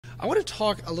I want to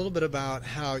talk a little bit about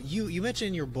how you mentioned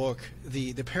in your book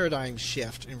the paradigm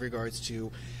shift in regards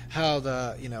to how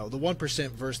the 1%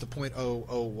 versus the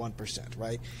 0.001%,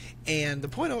 right? And the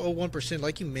 0.001%,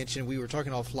 like you mentioned, we were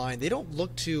talking offline, they don't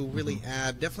look to really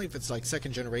add, definitely if it's like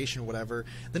second generation or whatever,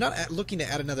 they're not looking to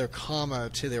add another comma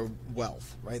to their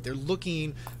wealth, right? They're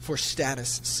looking for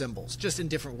status symbols, just in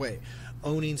different way.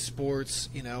 Owning sports,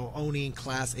 owning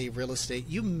Class A real estate.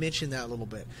 You mentioned that a little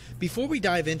bit. Before we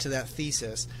dive into that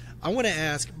thesis, I want to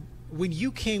ask, when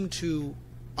you came to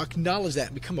acknowledge that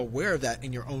and become aware of that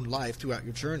in your own life throughout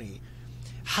your journey,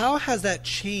 how has that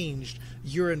changed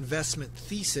your investment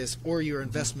thesis or your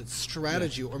investment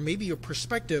strategy, or maybe your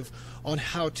perspective on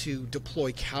how to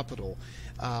deploy capital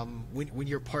when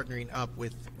you're partnering up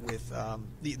with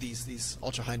these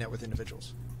ultra high net worth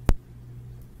individuals?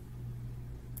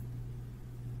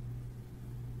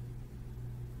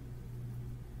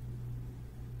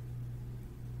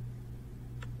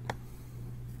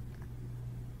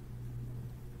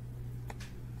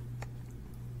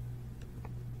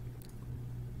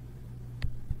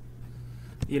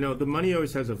 The money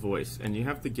always has a voice, and you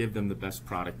have to give them the best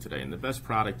product today. And the best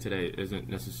product today isn't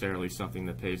necessarily something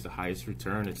that pays the highest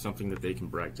return. It's something that they can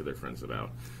brag to their friends about.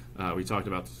 We talked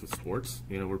about this with sports.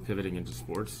 We're pivoting into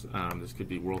sports. This could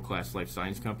be world-class life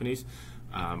science companies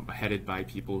headed by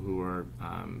people who are,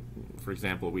 for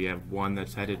example, we have one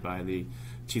that's headed by the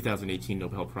 2018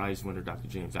 Nobel Prize winner, Dr.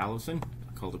 James Allison,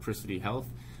 called Apricity Health.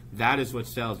 That is what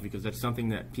sells, because that's something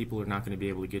that people are not going to be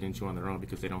able to get into on their own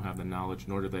because they don't have the knowledge,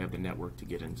 nor do they have the network to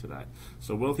get into that.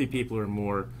 So wealthy people are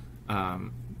more,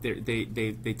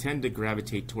 they tend to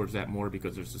gravitate towards that more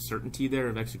because there's a certainty there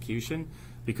of execution,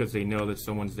 because they know that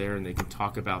someone's there and they can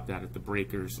talk about that at the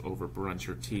breakers over brunch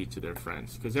or tea to their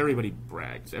friends. Because everybody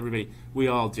brags. We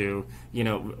all do.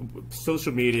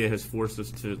 Social media has forced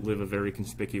us to live a very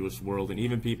conspicuous world, and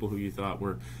even people who you thought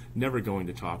were never going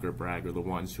to talk or brag are the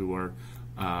ones who are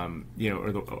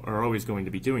are always going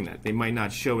to be doing that. They might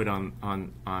not show it on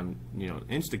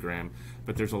Instagram,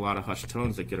 but there's a lot of hushed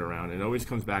tones that get around. It always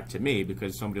comes back to me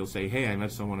because somebody will say, "Hey, I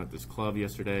met someone at this club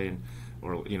yesterday,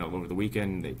 or over the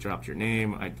weekend they dropped your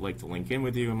name. I'd like to link in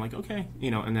with you." I'm like, "Okay,"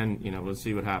 and then we'll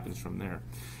see what happens from there.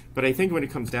 But I think when it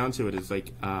comes down to it, is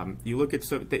like you look at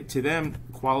to them,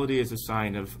 quality is a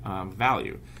sign of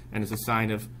value, and it's a sign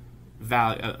of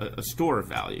a store of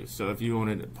value. So if you own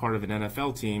a part of an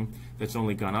NFL team that's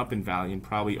only gone up in value, and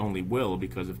probably only will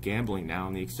because of gambling now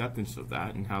and the acceptance of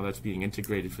that and how that's being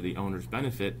integrated for the owner's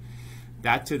benefit,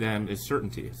 that to them is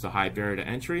certainty. It's a high barrier to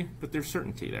entry, but there's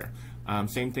certainty there.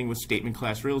 Same thing with statement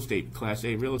class real estate, Class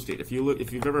A real estate. If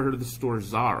you've ever heard of the store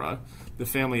Zara, the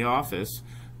family office,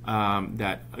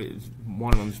 that is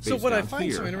one of them is based so what I down find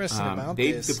here. so interesting about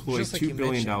they this, deploy just like $2 you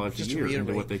billion mentioned, a year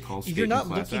into what they call you're not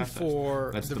statement class looking assets.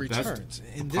 for That's the returns.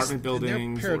 In apartment buildings,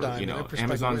 in their paradigm, or, in their perspective,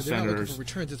 Amazon they're not looking centers for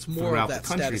returns. It's more throughout of that the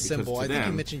country, status symbol. I to think you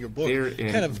them, mentioned your book,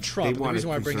 kind of Trump. The reason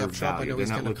why I bring up Trump, I know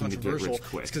he's kind of controversial,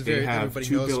 it's because everybody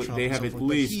knows Trump. They have at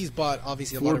least he's bought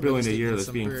obviously a $4 lot of real billion a estate year in that's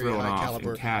some being very thrown high off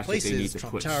caliber in cash that they need places, to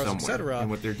Trump put Towers, somewhere. etc. And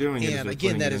what they're doing is and they're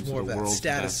again, putting that it is into more of the that world's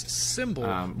status best symbol,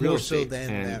 real more so estate, than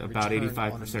and that about return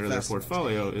 85% on of their investment.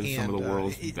 portfolio is some of the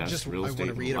world's And, best real I estate want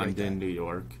to in reiterate London, that. New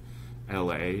York,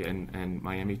 LA, and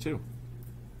Miami too.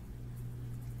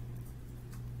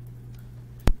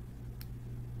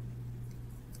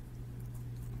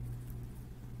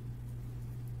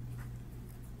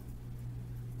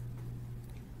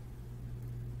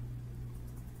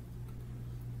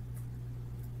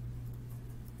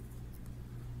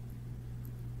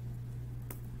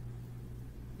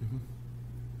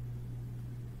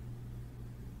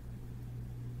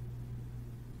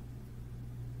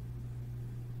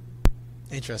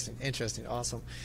 Interesting, awesome.